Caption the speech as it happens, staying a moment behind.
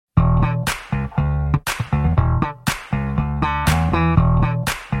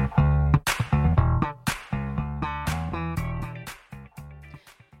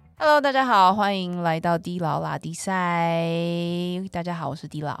Hello， 大家好，欢迎来到低劳拉迪赛。大家好，我是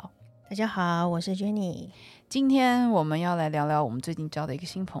低劳。大家好，我是 Jenny。今天我们要来聊聊我们最近交的一个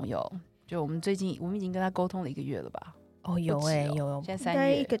新朋友，就我们已经跟他沟通了1个月了吧？哦，有有，现在3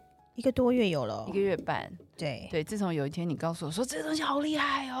月，一个多月有了，1个月半。对，自从有一天你告诉我说这个东西好厉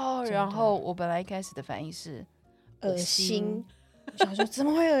害哦，然后我本来一开始的反应是恶心。我想说怎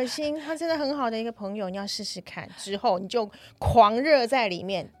么会恶心？他真的很好的一个朋友，你要试试看。之后你就狂热在里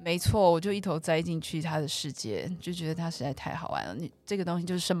面。没错，我就一头栽进去他的世界，就觉得他实在太好玩了。这个东西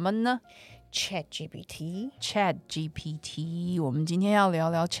就是什么呢？ ChatGPT。 我们今天要聊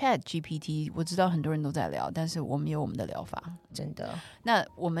聊 ChatGPT。 我知道很多人都在聊，但是我们有我们的聊法，真的。那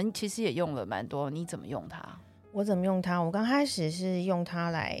我们其实也用了蛮多，你怎么用它？我怎么用它？我刚开始是用它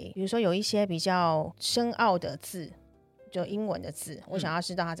来，比如说有一些比较深奥的字，就英文的字，我想要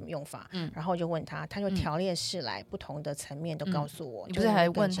知道它怎么用法，然后我就问他，他就条列式来，不同的层面都告诉我。你不是还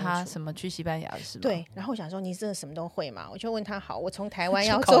问他什么去西班牙的事吗？对，然后我想说你这什么都会嘛，我就问他，好，我从台湾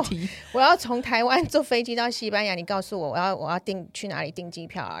要坐我要从台湾坐飞机到西班牙，你告诉我我要去哪里订机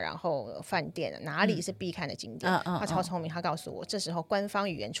票啊，然后饭店哪里是必看的景点。他超聪明，他告诉我这时候官方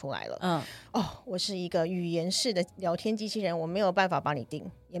语言出来了。我是一个语言式的聊天机器人，我没有办法帮你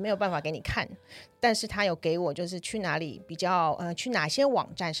订，也没有办法给你看，但是他有给我就是去哪里比较去哪些网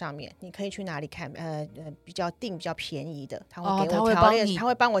站上面你可以去哪里看比较便宜的，他会给我条列，他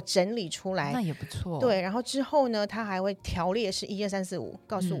会帮我整理出来。那也不错。对，然后之后呢他还会条列是1、2、3、4、5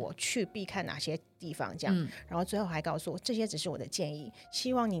告诉我去必看哪些地方这样。然后最后还告诉我这些只是我的建议，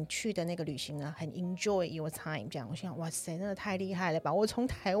希望你去的那个旅行呢很 enjoy your time 这样。我想哇塞，真的太厉害了吧，我从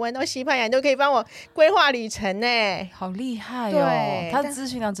台湾到西班牙你都可以帮我规划旅程呢，好厉害哦。对，他的资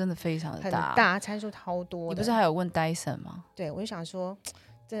讯量真的非常的大，很大，参数超多的。你不是还有问 Dyson 吗？对，我就想说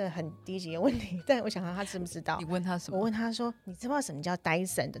这个很低级的问题，但我想他知不知道。你问他什么？我问他说你知不知道什么叫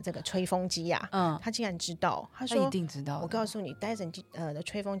Dyson 的这个吹风机啊？他竟然知道。他说他一定知道。我告诉你 Dyson 的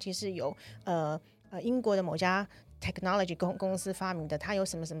吹风机是由英国的某家 technology 公司发明的，它有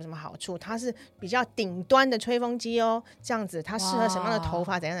什么什么什么好处，它是比较顶端的吹风机哦，这样子它适合什么样的头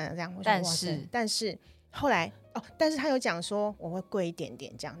发，怎样怎样怎样。但是后来但是他有讲说我会贵一点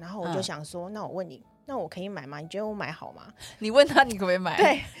点这样，然后我就想说那我问你，那我可以买吗？你觉得我买好吗？你问他你可不可以买？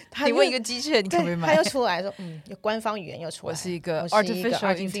对，你问一个机器人你可不可以买？他又出来说有官方语言又出来，我是一个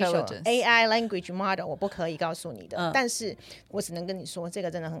artificial intelligence AI language model， 我不可以告诉你的，但是我只能跟你说这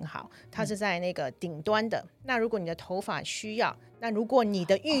个真的很好，它是在那个顶端的。那如果你的头发需要，那如果你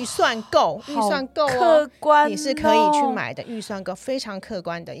的预算够客观你是可以去买的，预算够，非常客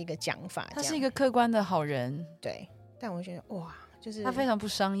观的一个讲法。他是一个客观的好人。对，但我觉得哇，就是他非常不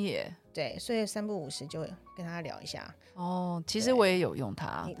商业。对，所以3不5时就跟他聊一下。其实我也有用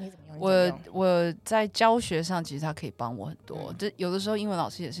它。你怎么用？我在教学上其实它可以帮我很多。有的时候英文老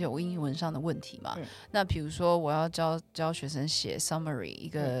师也是有英文上的问题嘛。那比如说我要教学生写 summary 一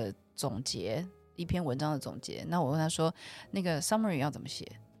个总结，一篇文章的总结，那我问他说那个 summary 要怎么写，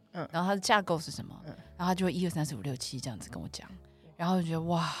然后它的架构是什么，然后他就会1、2、3、4、5、6、7这样子跟我讲。然后就觉得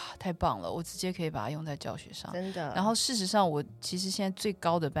哇太棒了，我直接可以把它用在教学上，真的。然后事实上我其实现在最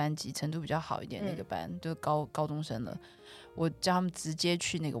高的班级程度比较好一点那个班，就是高中生了，我叫他们直接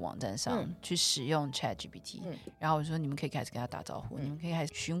去那个网站上去使用 ChatGPT，然后我说你们可以开始跟他打招呼，你们可以开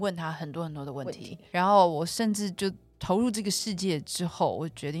始询问他很多很多的问题。然后我甚至就投入这个世界之后，我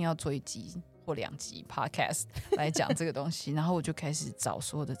决定要做1集或2集 podcast 来讲这个东西。然后我就开始找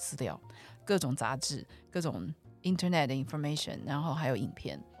所有的资料，各种杂志，各种Internet 的 information， 然后还有影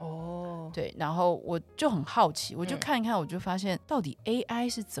片。对，然后我就很好奇，我就看一看，我就发现到底 AI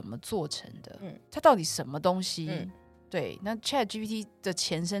是怎么做成的，它到底什么东西。对，那 ChatGPT 的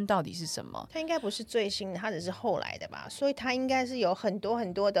前身到底是什么？它应该不是最新的，它只是后来的吧，所以它应该是有很多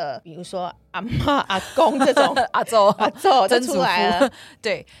很多的，比如说阿嬷、阿公这种阿祖就出来了。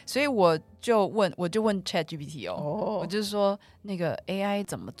对，所以我就问 ChatGPT 我就说那个 AI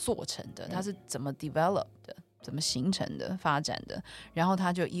怎么做成的，它是怎么 develop 的，怎么形成的发展的，然后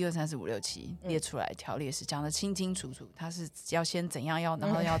他就1、2、3、4、5、6、7列出来，条列式讲得清清楚楚，他是要先怎样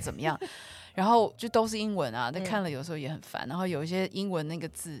然后要怎么样。然后就都是英文啊，但看了有时候也很烦，然后有一些英文那个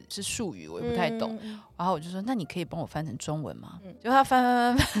字是术语我也不太懂，然后我就说那你可以帮我翻成中文吗？就他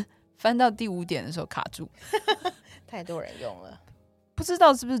翻到第5点的时候卡住。太多人用了，不知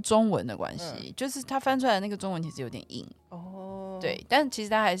道是不是中文的关系，就是他翻出来的那个中文其实有点硬。对，但其实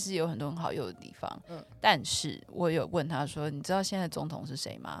他还是有很多很好用的地方。但是我有问他说，你知道现在总统是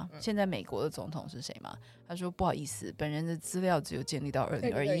谁吗？现在美国的总统是谁吗？他说不好意思，本人的资料只有建立到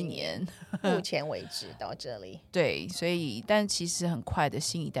2021年，目前为止到这里。对，所以但其实很快的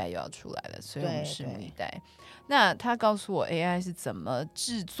新一代又要出来了，所以我们拭目以待。那他告诉我 AI 是怎么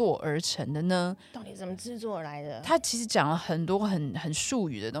制作而成的呢？到底怎么制作而来的？他其实讲了很多很术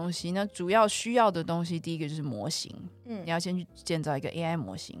语的东西。那主要需要的东西，第一个就是模型，你要先去建造一个 AI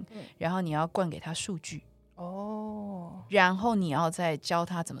模型，然后你要灌给他数据，然后你要再教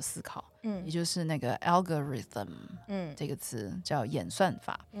他怎么思考，也就是那个 algorithm，这个词叫演算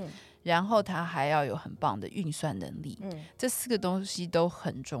法，然后它还要有很棒的运算能力，这4个东西都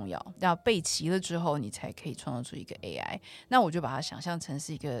很重要，要备齐了之后你才可以创造出一个 AI。 那我就把它想象成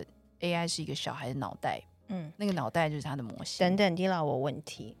是一个 AI 是一个小孩的脑袋，那个脑袋就是它的模型。等等，迪老，我问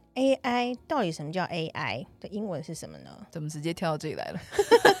题 AI 到底什么叫 AI 的英文是什么呢？怎么直接跳到这里来了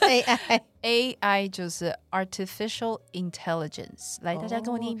AI 就是 Artificial Intelligence， 来大家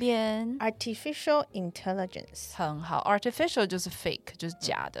跟我念一遍。Artificial Intelligence 很好， Artificial 就是 fake， 就是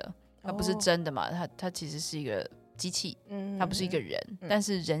假的，它不是真的嘛，它其实是一个机器，它不是一个人，但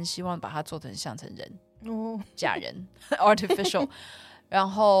是人希望把它做成像成人，假人Artificial 然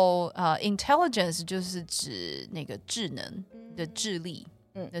后intelligence 就是指那个智能的智力，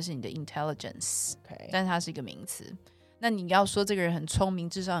那是你的 intelligence，但是它是一个名词。那你要说这个人很聪明，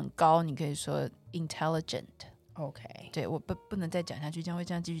智商很高，你可以说 intelligent。 对，我不能再讲下去，这样会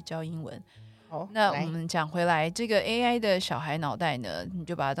这样继续教英文。那我们讲回来，这个 AI 的小孩脑袋呢，你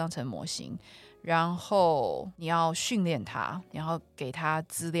就把它当成模型，然后你要训练它，然后给它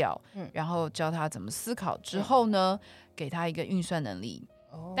资料，然后教它怎么思考，之后呢给它一个运算能力。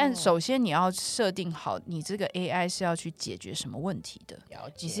但首先你要设定好你这个 AI 是要去解决什么问题的。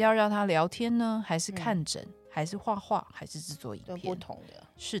你是要让它聊天呢，还是看诊，还是画画，还是制作影片？都不同的。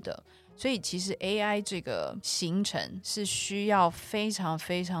是的，所以其实 AI 这个形成是需要非常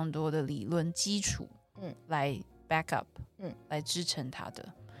非常多的理论基础来 back up，来支撑它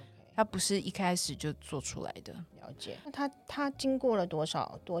的，它不是一开始就做出来的。了解。那它经过了多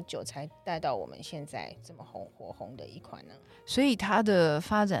久才带到我们现在这么火红的一款呢？所以它的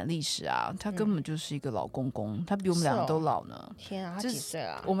发展历史啊，它根本就是一个老公公，他比我们两个都老呢。天啊，他几岁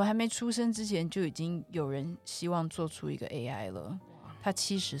啊？我们还没出生之前就已经有人希望做出一个 AI 了。他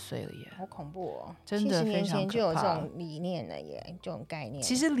70岁了耶，好恐怖哦！真的非常可怕。70年前就有这种理念了耶，这种概念。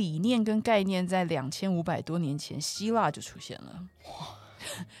其实理念跟概念在2500多年前希腊就出现了。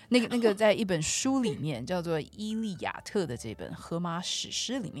那个在一本书里面叫做《伊利亚特》的这本荷马史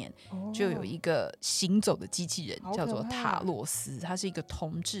诗里面，就有一个行走的机器人叫做塔洛斯，他是一个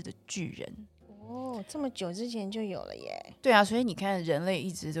铜制的巨人。这么久之前就有了耶。对啊，所以你看人类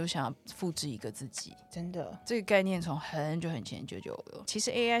一直都想要复制一个自己，真的，这个概念从很久很前就有了。其实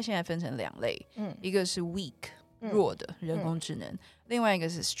AI 现在分成2类，一个是 weak 弱的人工智能，另外一个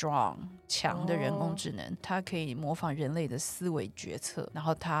是 strong 强的人工智能，它可以模仿人类的思维决策，然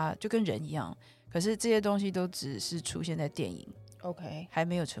后它就跟人一样，可是这些东西都只是出现在电影，还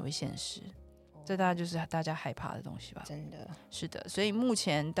没有成为现实。这大概就是大家害怕的东西吧。真的是的，所以目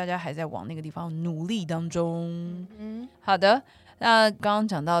前大家还在往那个地方努力当中。好的，那刚刚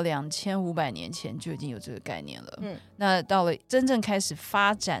讲到2500年前就已经有这个概念了。那到了真正开始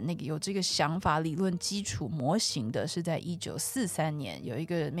发展那个有这个想法理论基础模型的是在1943年，有一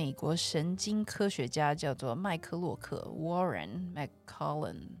个美国神经科学家叫做麦克洛克 Warren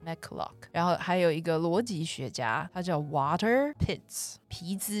McCulloch， 然后还有一个逻辑学家他叫 Walter Pitts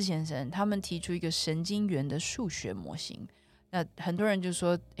皮兹先生，他们提出一个神经元的数学模型。那很多人就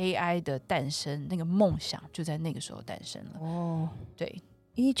说 AI 的诞生那个梦想就在那个时候诞生了。对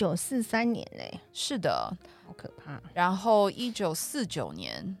，1943年嘞。是的，好可怕。然后1949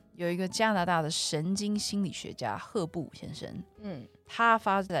年有一个加拿大的神经心理学家赫布先生，他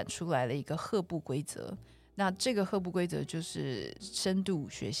发展出来了一个赫布规则。那这个赫布规则就是深度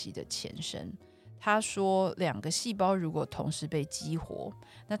学习的前身。他说2个细胞如果同时被激活，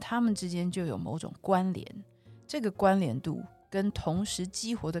那它们之间就有某种关联，这个关联度跟同时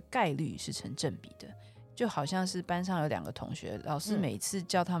激活的概率是成正比的。就好像是班上有2个同学，老师每次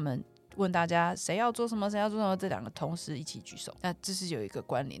叫他们问大家谁要做什么谁要做什么，这2个同时一起举手，那这是有一个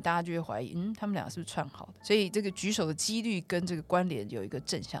关联，大家就会怀疑他们2个是不是串好的，所以这个举手的几率跟这个关联有一个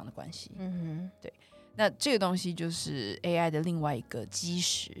正向的关系。对，那这个东西就是 AI 的另外一个基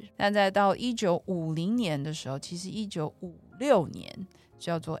石。那再到1950年的时候，其实1956年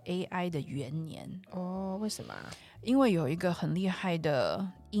叫做 AI 的元年。为什么啊？因为有一个很厉害的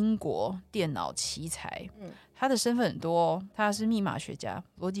英国电脑奇才，他的身份很多，他是密码学家、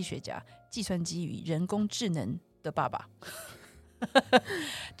逻辑学家、计算机与人工智能的爸爸。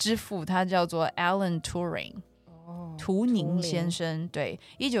之父，他叫做 Alan Turing，图灵先生。对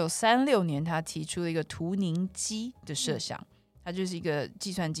，1936年他提出了一个图灵机的设想，它就是一个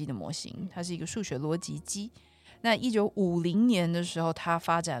计算机的模型，它是一个数学逻辑机。那1950年的时候，他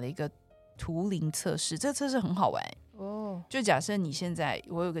发展了一个图灵测试，这个测试很好玩就假设你现在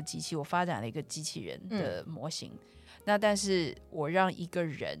我有个机器，我发展了一个机器人的模型，那但是我让一个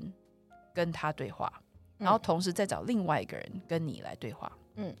人跟他对话，然后同时再找另外一个人跟你来对话。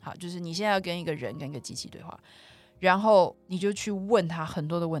好，就是你现在要跟一个人跟一个机器对话，然后你就去问他很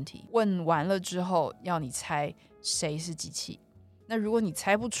多的问题，问完了之后要你猜谁是机器。那如果你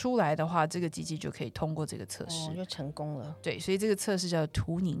猜不出来的话，这个机器就可以通过这个测试，就成功了。对，所以这个测试叫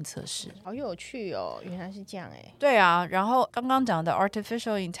图灵测试。好有趣哦，原来是这样对啊，然后刚刚讲的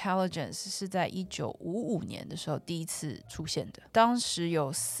artificial intelligence 是在1955年的时候第一次出现的。当时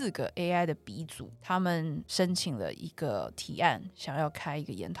有4个 AI 的鼻祖，他们申请了一个提案，想要开一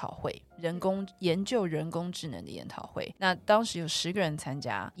个研讨会，研究人工智能的研讨会。那当时有10个人参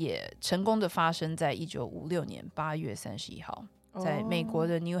加，也成功的发生在1956年8月31号。在美国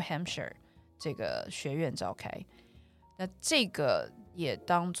的 New Hampshire 这个学院召开。那这个也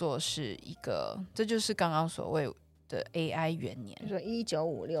当作是一个，这就是刚刚所谓的 AI 元年，就说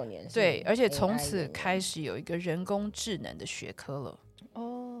1956年是 AI 对，而且从此开始有一个人工智能的学科了。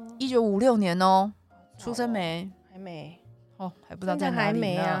1956年哦，出生没？还没还不知道在哪里呢。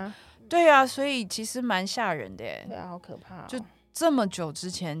还没啊。对啊，所以其实蛮吓人的耶。对啊，好可怕就这么久之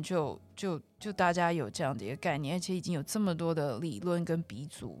前就大家有这样的一个概念，而且已经有这么多的理论跟鼻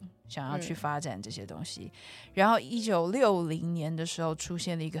祖想要去发展这些东西。然后1960年的时候出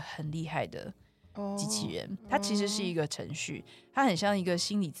现了一个很厉害的机器人，它其实是一个程序，它很像一个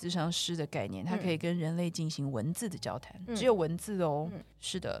心理咨商师的概念，它可以跟人类进行文字的交谈，只有文字哦。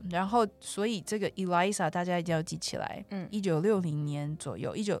是的，然后所以这个 Eliza 大家一定要记起来，1960年左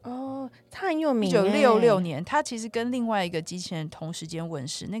右他很有名1966年，他其实跟另外一个机器人同时间问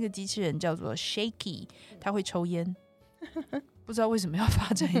世，那个机器人叫做 Shaky， 他会抽烟不知道为什么要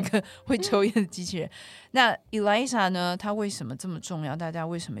发展一个会抽烟的机器人。那 Eliza 呢，他为什么这么重要？大家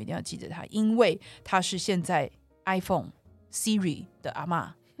为什么一定要记得他？因为他是现在 iPhone Siri 的阿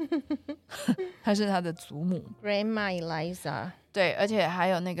嬷他是他的祖母 Grandma Eliza。 对，而且还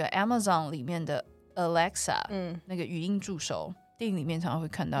有那个 Amazon 里面的 Alexa，那个语音助手，电影里面常常会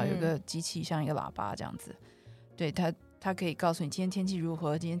看到有个机器像一个喇叭这样子，对，它可以告诉你今天天气如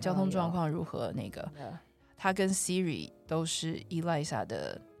何，今天交通状况如何。那个他跟 Siri 都是 Eliza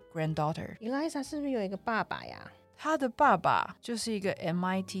的 granddaughter。 Eliza 是不是有一个爸爸呀？他的爸爸就是一个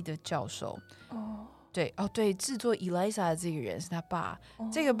MIT 的教授。对，制作 Eliza 的这个人是他爸。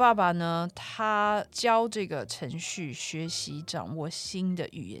这个爸爸呢，他教这个程序学习掌握新的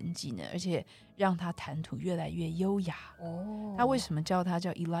语言技能，而且让他谈吐越来越优雅。他为什么叫他叫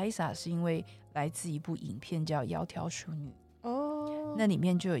Eliza？ 是因为来自一部影片叫《窈窕淑女》。那里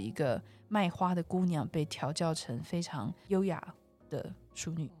面就有一个卖花的姑娘被调教成非常优雅的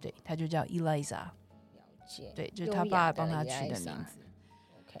淑女，对，她就叫 Eliza。 了解，对，就是他爸帮他取的名字。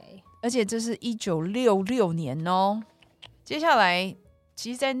而且这是1966年哦。接下来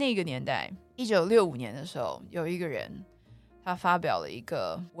其实在那个年代1965年的时候，有一个人他发表了一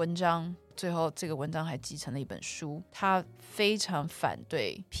个文章，最后这个文章还集成了一本书。他非常反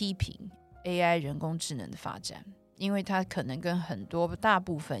对批评 AI 人工智能的发展，因为他可能跟大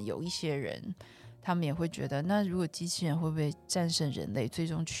部分有一些人，他们也会觉得，那如果机器人会不会战胜人类，最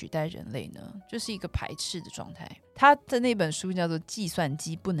终取代人类呢？就是一个排斥的状态。他的那本书叫做《计算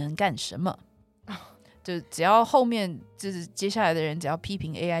机不能干什么》，就只要后面就是接下来的人只要批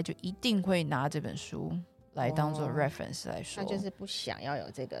评 AI， 就一定会拿这本书来当做 reference 来说。他就是不想要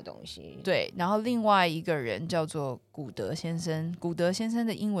有这个东西。对，然后另外一个人叫做古德先生，古德先生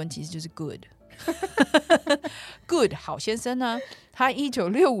的英文其实就是 good good 好先生呢。他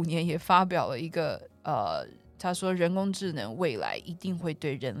1965年也发表了一个他说人工智能未来一定会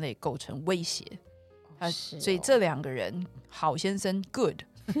对人类构成威胁。所以这两个人好先生 good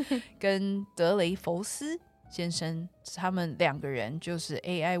跟德雷福斯先生，他们两个人就是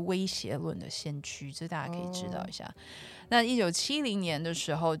AI 威胁论的先驱，这大家可以知道一下。那1970年的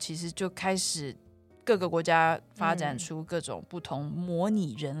时候，其实就开始各个国家发展出各种不同模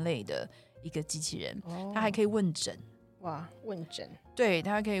拟人类的一个机器人。它还可以问诊。哇，问诊。对，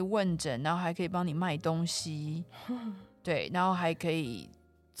它可以问诊，然后还可以帮你卖东西对，然后还可以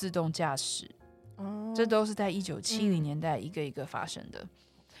自动驾驶。这都是在1970年代一个一个发生的。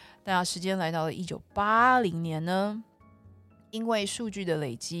但时间来到了1980年呢，因为数据的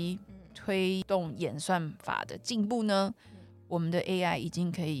累积推动演算法的进步呢，我们的 AI 已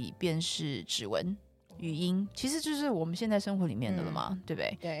经可以辨识指纹，语音其实就是我们现在生活里面的了嘛，对不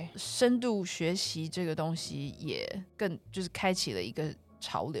对？对，深度学习这个东西也更就是开启了一个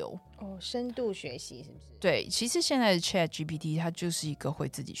潮流。深度学习是不是？对，其实现在的 ChatGPT 它就是一个会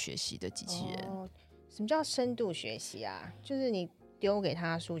自己学习的机器人。什么叫深度学习啊？就是你丢给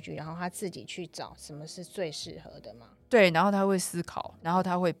他数据，然后他自己去找什么是最适合的吗？对，然后他会思考，然后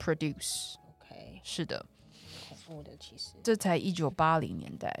他会 produce。OK， 是的。恐怖的，其实这才1980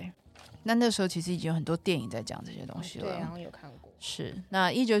年代。那时候其实已经有很多电影在讲这些东西了。对，然后有看过。是，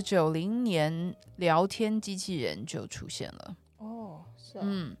那1990年聊天机器人就出现了。是哦。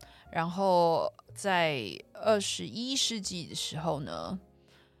然后在21世纪的时候呢，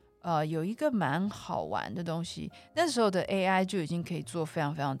有一个蛮好玩的东西，那时候的 AI 就已经可以做非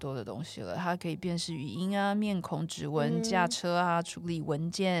常非常多的东西了。它可以辨识语音啊、面孔、指纹、驾车啊、处理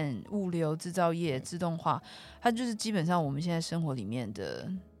文件、物流、制造业、自动化，它就是基本上我们现在生活里面的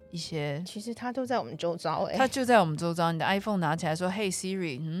一些，其实它都在我们周遭。它就在我们周遭。你的 iPhone 拿起来说 Hey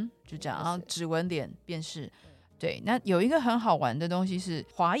Siri， 就这样，然后指纹脸辨识。对，那有一个很好玩的东西是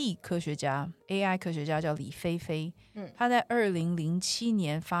华裔科学家 AI 科学家叫李飞飞，他在2007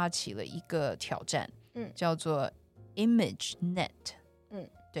年发起了一个挑战，叫做 ImageNet。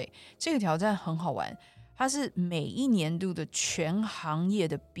对，这个挑战很好玩，它是每一年度的全行业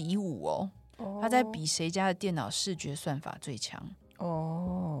的比武哦，他在比谁家的电脑视觉算法最强。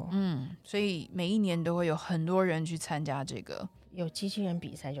所以每一年都会有很多人去参加这个。有机器人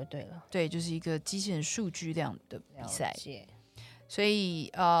比赛就对了。对，就是一个机器人数据量的比赛。所以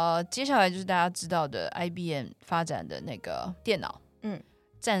接下来就是大家知道的 IBM 发展的那个电脑，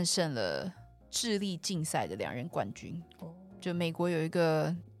战胜了智力竞赛的2人冠军。就美国有一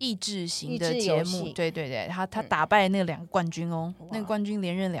个益智型的节目，对对对，他打败那2个冠军哦，那个冠军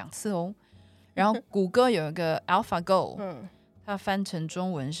连任2次哦。然后谷歌有一个 AlphaGo，它翻成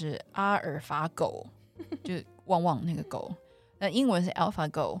中文是阿尔法狗，就旺旺那个狗。那英文是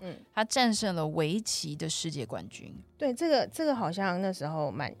AlphaGo，它战胜了围棋的世界冠军。对，这个好像那时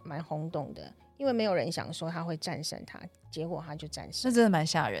候蛮轰动的，因为没有人想说他会战胜他，结果他就战胜。那真的蛮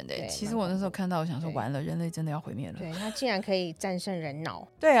吓人的。其实我那时候看到，我想说完了，人类真的要毁灭了。对，他竟然可以战胜人脑。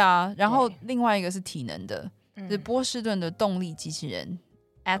对啊，然后另外一个是体能的，是波士顿的动力机器人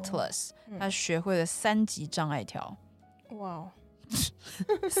Atlas，他学会了3级障碍跳。哇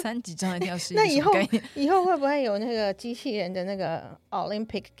，3级障碍跳是一个什么概念？以后会不会有那个机器人的那个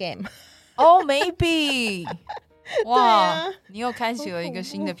Olympic Game？ maybe 哇，你又开启了一个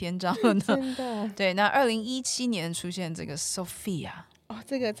新的篇章了呢。真的。对，那2017年出现这个 Sophia。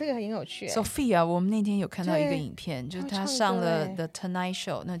这个很有趣。Sophia， 我们那天有看到一个影片，就是他上了 The Tonight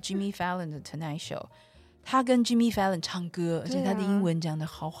Show， 那 Jimmy Fallon 的 Tonight Show， 他跟 Jimmy Fallon 唱歌，而且他的英文讲得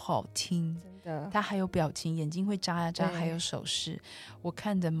好好听。他还有表情，眼睛会眨呀眨，还有手势，我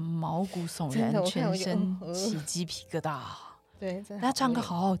看得毛骨悚然，全身起鸡皮疙瘩。对，他唱歌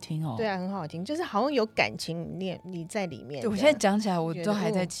好好听哦。对啊，很好听，就是好像有感情你在里面。对，我现在讲起来我都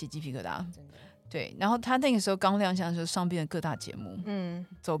还在起鸡皮疙瘩。对，然后他那个时候刚亮相的时候，上遍了各大节目，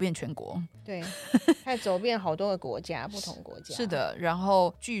走遍全国。对，还走遍好多个国家，不同国家。是的，然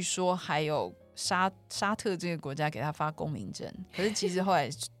后据说还有沙特这个国家给他发公民证，可是其实后来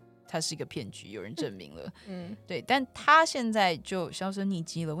它是一个骗局，有人证明了。对，但他现在就销声匿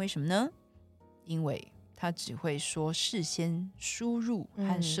迹了，为什么呢？因为他只会说事先输入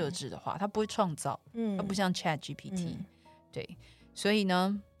和设置的话，他不会创造，他不像 ChatGPT。对，所以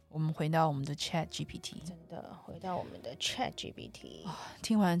呢，我们回到我们的 ChatGPT， 真的回到我们的 ChatGPT。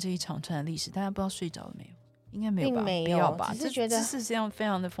听完这一长串的历史，大家不知道睡着了没有？应该没有吧？没有，不要吧？只是觉得知识这样非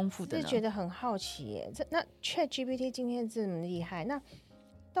常的丰富的呢。只是觉得很好奇耶。那 ChatGPT 今天这么厉害，那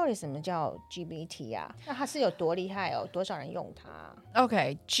到底什么叫 GPT 啊？那它是有多厉害哦？多少人用它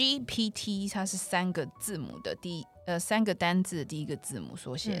？OK，GPT 它是3个字母的3个单字的第一个字母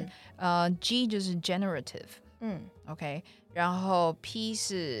缩写。G 就是 generative。OK， 然后 P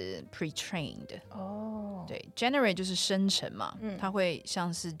是 pre-trained。对 ，generate 就是生成嘛，它会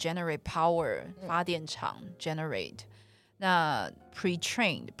像是 generate power 发电厂 generate。那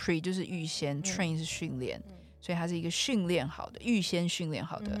pre-trained pre 就是预先，train 是训练。所以它是一个训练好的，预先训练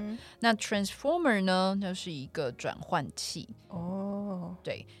好的。那 transformer 呢，就是一个转换器。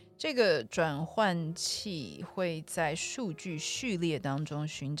对，这个转换器会在数据序列当中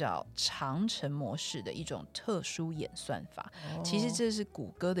寻找长程模式的一种特殊演算法。其实这是谷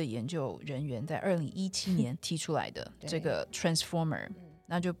歌的研究人员在2017年提出来的这个 transformer，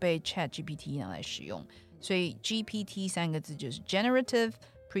那就被 ChatGPT 拿来使用。所以 GPT 3个字就是 generative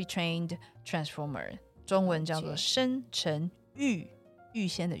pre-trained transformer。中文叫做生成预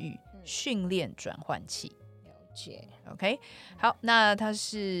先的训练转换器。了解。 OK， 好，那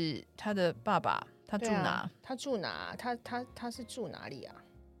他的爸爸他住哪？他住哪？他是住哪里啊？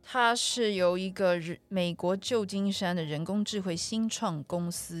他是由一个美国旧金山的人工智慧新创公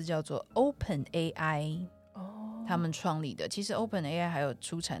司叫做 OpenAI，他们创立的。其实 OpenAI 还有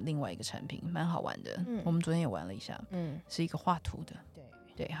出产另外一个产品，蛮好玩的。我们昨天也玩了一下，是一个画图的。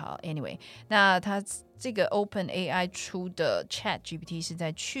对，好 ，Anyway， 那他这个 OpenAI 出的 ChatGPT 是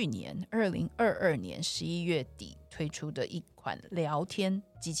在去年2022年11月底推出的一款聊天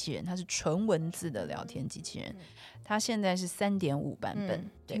机器人，它是纯文字的聊天机器人。它现在是 3.5 版本，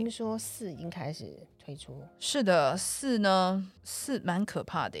听说4已经开始推出。是的，4呢，4蛮可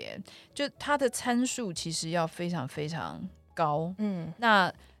怕的耶，就它的参数其实要非常非常高。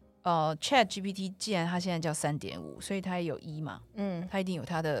那ChatGPT 既然它现在叫 3.5， 所以它也有1嘛，它一定有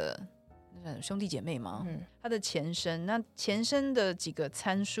它的兄弟姐妹嘛，它的前身，那前身的几个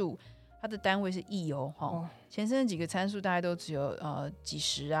参数，它的单位是亿前身的几个参数大概都只有几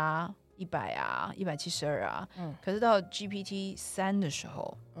十啊、100啊、172啊，可是到 GPT 3的时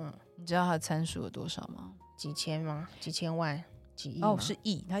候，你知道它的参数有多少吗？几千吗？几千万？几亿吗？是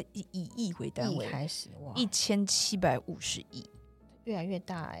亿，它以亿为单位，开始哇，1750亿。越来越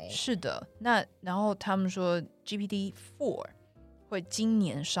大是的，那然后他们说 GPT-4 会今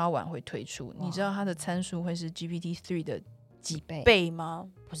年稍晚会推出，你知道它的参数会是 GPT-3 的几倍吗？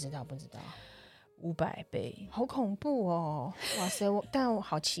不知道500倍，好恐怖哦！哇塞，但我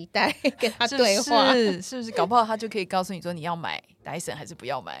好期待跟他对话，是不是？搞不好他就可以告诉你说你要买 Dyson 还是不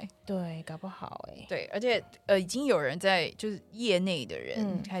要买？对，搞不好对，而且已经有人在就是业内的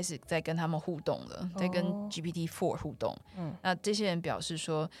人开始在跟他们互动了，在跟 GPT-4 互动。那这些人表示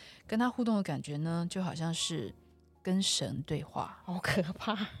说，跟他互动的感觉呢，就好像是跟神对话，好可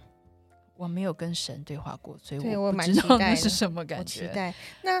怕。我没有跟神对话过，所以我不知道那是什么感觉。我期待。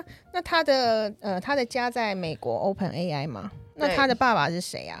那他的家在美国 OpenAI 吗？那他的爸爸是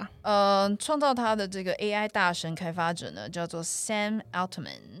谁啊？创造他的这个 AI 大神开发者呢，叫做 Sam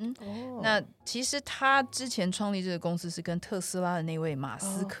Altman。那其实他之前创立这个公司是跟特斯拉的那位马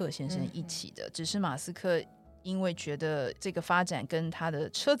斯克先生一起的，只是马斯克因为觉得这个发展跟他的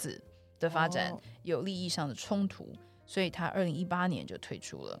车子的发展有利益上的冲突，所以他2018年就退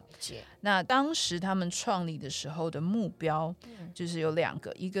出了。那当时他们创立的时候的目标就是有2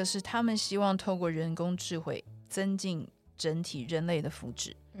个，一个是他们希望透过人工智慧增进整体人类的福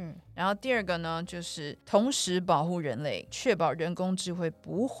祉，然后第2个呢，就是同时保护人类，确保人工智慧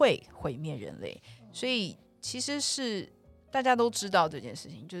不会毁灭人类。所以其实是大家都知道这件事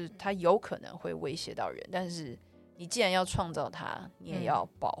情，就是它有可能会威胁到人，但是你既然要创造它，你也要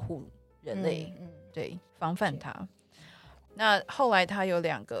保护人类，对，防范它。那后来他有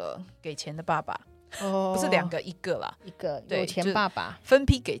2个给钱的爸爸，不是2个，1个啦，一个有钱爸爸分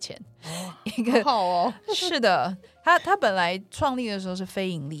批给钱，一个好哦。是的，他本来创立的时候是非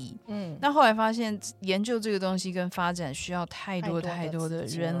盈利，那后来发现研究这个东西跟发展需要太多的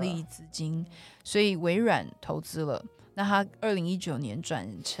人力资金，所以微软投资了。那他2019年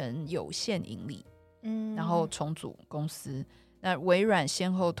转成有限盈利，然后重组公司。那微软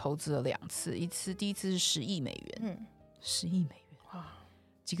先后投资了2次，第一次是10亿美元，10亿美元，哇，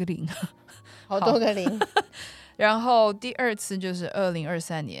几个零，好多个零。然后第2次就是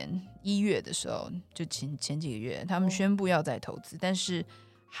2023年1月的时候，就前几个月，他们宣布要再投资，但是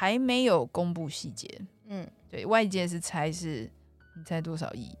还没有公布细节。对，外界是猜是，你猜多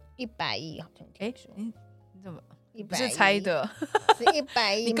少亿？100亿，好像听说。你怎么不是猜的？是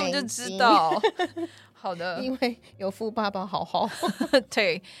100亿，你根本就知道。好的，因为有富爸爸好好。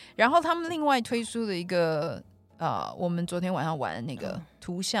对，然后他们另外推出的一个我们昨天晚上玩的那个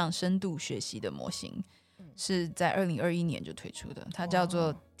图像深度学习的模型，是在2021年就推出的，它叫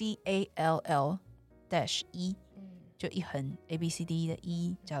做 DALL-E， 就一横 ABCD 的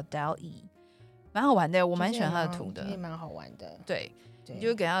E 叫 DALL-E， 蛮好玩的，我蛮喜欢它的图的，也蛮好玩的。对，你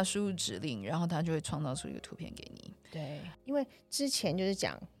就给它输入指令，然后它就会创造出一个图片给你。对，因为之前就是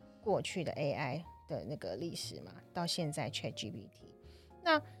讲过去的 AI 的那个历史嘛，到现在 ChatGPT，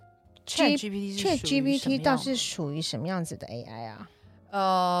 那 ChatGPT 倒是属于什么样子的 AI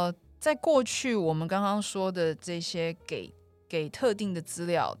啊？在过去我们刚刚说的这些给特定的资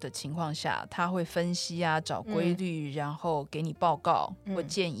料的情况下，它会分析啊，找规律，然后给你报告或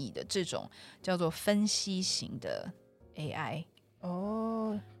建议的，这种叫做分析型的 AI。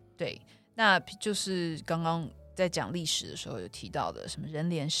对，那就是刚刚在讲历史的时候有提到的，什么人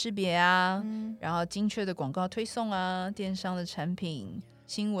脸识别啊，然后精确的广告推送啊，电商的产品、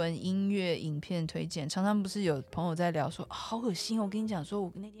新闻、音乐、影片推荐，常常不是有朋友在聊说，好恶心哦，我跟你讲说，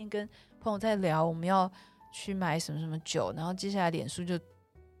我那天跟朋友在聊，我们要去买什么什么酒，然后接下来脸书就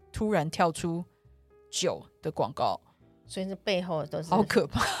突然跳出酒的广告，所以这背后都是好可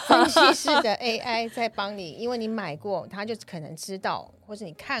怕，分析师的 AI 在帮你，因为你买过，他就可能知道，或是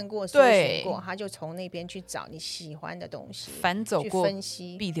你看过、搜寻过，他就从那边去找你喜欢的东西，反走过去分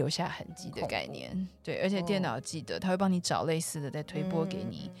析必留下痕迹的概念。对，而且电脑记得，他会帮你找类似的，再推播给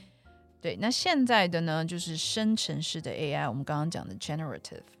你。对，那现在的呢，就是生成式的 AI， 我们刚刚讲的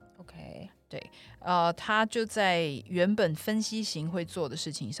generative。OK， 对，它就在原本分析型会做的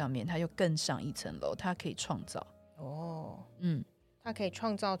事情上面，它又更上一层楼，它可以创造。它可以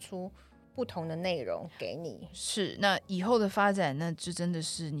创造出不同的内容给你。是，那以后的发展，那这真的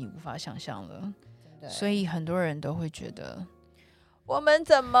是你无法想象了。所以很多人都会觉得，我们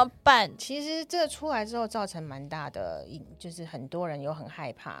怎么办？其实这出来之后，造成蛮大的，就是很多人有很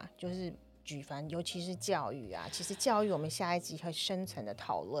害怕，就是举凡尤其是教育啊，其实教育我们下一集会深层的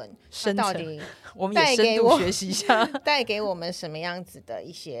讨论，到底我们也深度学习一下，带给我们什么样子的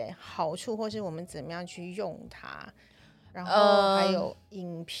一些好处，或是我们怎么样去用它。然后还有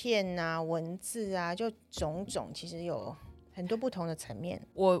影片啊、文字啊，就种种，其实有很多不同的层面。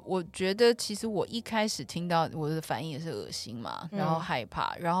我觉得其实我一开始听到我的反应也是恶心嘛，然后害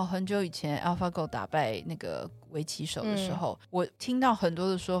怕，然后很久以前 AlphaGo 打败那个围棋手的时候，我听到很多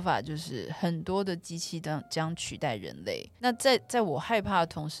的说法，就是很多的机器将取代人类。那在我害怕的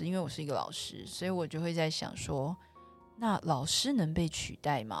同时，因为我是一个老师，所以我就会在想说，那老师能被取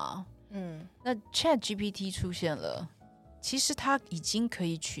代吗？那 ChatGPT 出现了，其实它已经可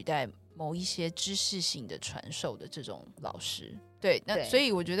以取代某一些知识型的传授的这种老师。对，那所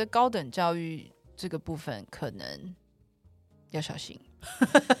以我觉得高等教育这个部分可能要小心。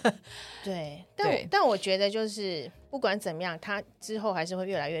对，但我觉得就是不管怎么样，它之后还是会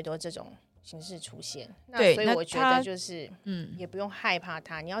越来越多这种形式出现。那所以我觉得就是也不用害怕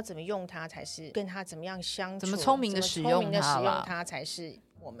它，你要怎么用它才是跟它怎么样相处，怎么聪明的使用它才是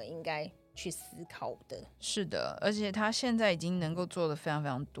我们应该去思考的。是的，而且它现在已经能够做的非常非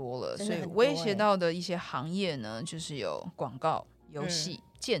常多了，所以威胁到的一些行业呢，就是有广告、游戏、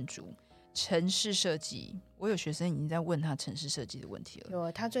建筑、城市设计。我有学生已经在问他城市设计的问题了。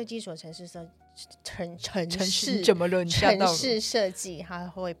有，他最基础的城市设计，他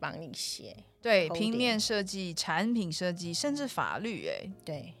会帮你写。对，平面设计、产品设计，甚至法律。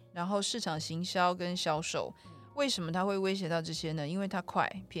对，然后市场行销跟销售，为什么它会威胁到这些呢？因为它快、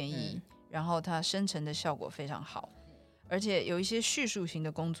便宜。然后它生成的效果非常好，而且有一些叙述型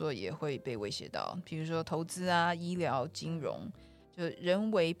的工作也会被威胁到，比如说投资啊、医疗、金融，就人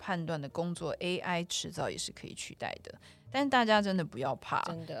为判断的工作 AI 迟早也是可以取代的。但大家真的不要怕，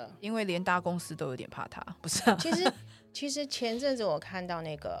真的，因为连大公司都有点怕它，不是啊？其实前阵子我看到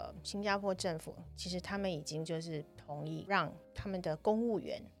那个新加坡政府，其实他们已经就是同意让他们的公务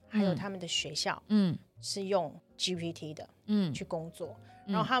员还有他们的学校，是用 GPT 的，去工作。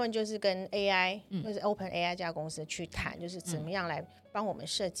然后他们就是跟 AI，就是 OpenAI 这家公司去谈，就是怎么样来帮我们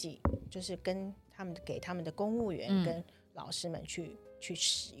设计，就是跟他们给他们的公务员跟老师们去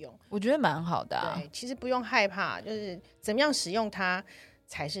使用。我觉得蛮好的啊。对，其实不用害怕，就是怎么样使用它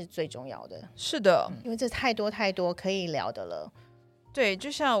才是最重要的。是的，因为这太多可以聊的了。对，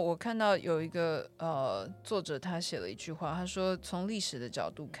就像我看到有一个作者他写了一句话，他说从历史的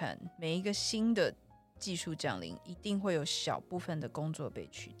角度看，每一个新的技术降临，一定会有小部分的工作被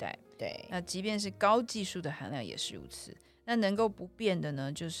取代。对，那即便是高技术的含量也是如此。那能够不变的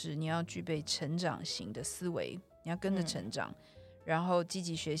呢，就是你要具备成长型的思维，你要跟着成长，然后积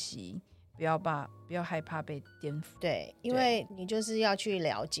极学习，不要害怕被颠覆。对，因为你就是要去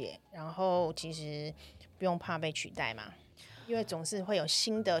了解，然后其实不用怕被取代嘛，因为总是会有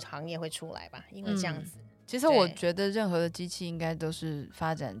新的行业会出来吧，因为这样子。其实我觉得任何的机器应该都是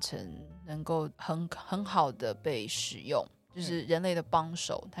发展成能够很好的被使用，就是人类的帮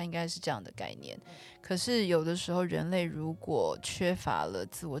手，它应该是这样的概念。可是有的时候人类如果缺乏了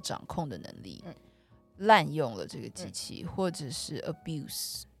自我掌控的能力，滥用了这个机器，或者是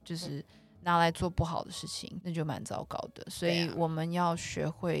abuse， 就是拿来做不好的事情，那就蛮糟糕的。所以我们要学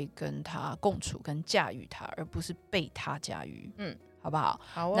会跟它共处，跟驾驭它，而不是被它驾驭。好不好？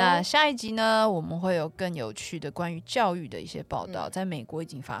好哦。那下一集呢，我们会有更有趣的关于教育的一些报道，在美国已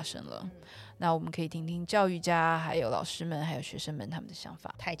经发生了。那我们可以听听教育家、还有老师们、还有学生们他们的想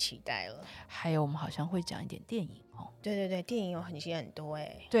法。太期待了！还有我们好像会讲一点电影哦。对，电影有很多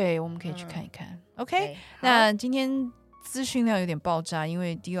对，我们可以去看一看。OK， 那今天资讯量有点爆炸，因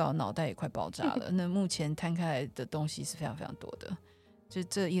为迪奥脑袋也快爆炸了。那目前摊开来的东西是非常非常多的，就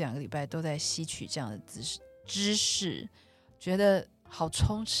这1-2个礼拜都在吸取这样的知识。觉得好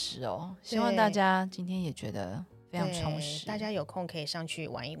充实哦，希望大家今天也觉得非常充实。大家有空可以上去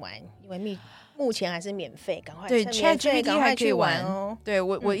玩一玩，因为目前还是免费，赶快对 ChatGPT 还可以玩哦。对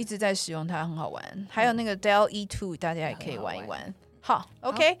我一直在使用它，很好玩。还有那个 DALL-E 2，大家也可以玩一玩。好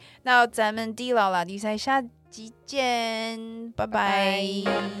 ，OK， 那咱们地老啦，第三下集见，拜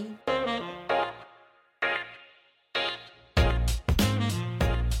拜。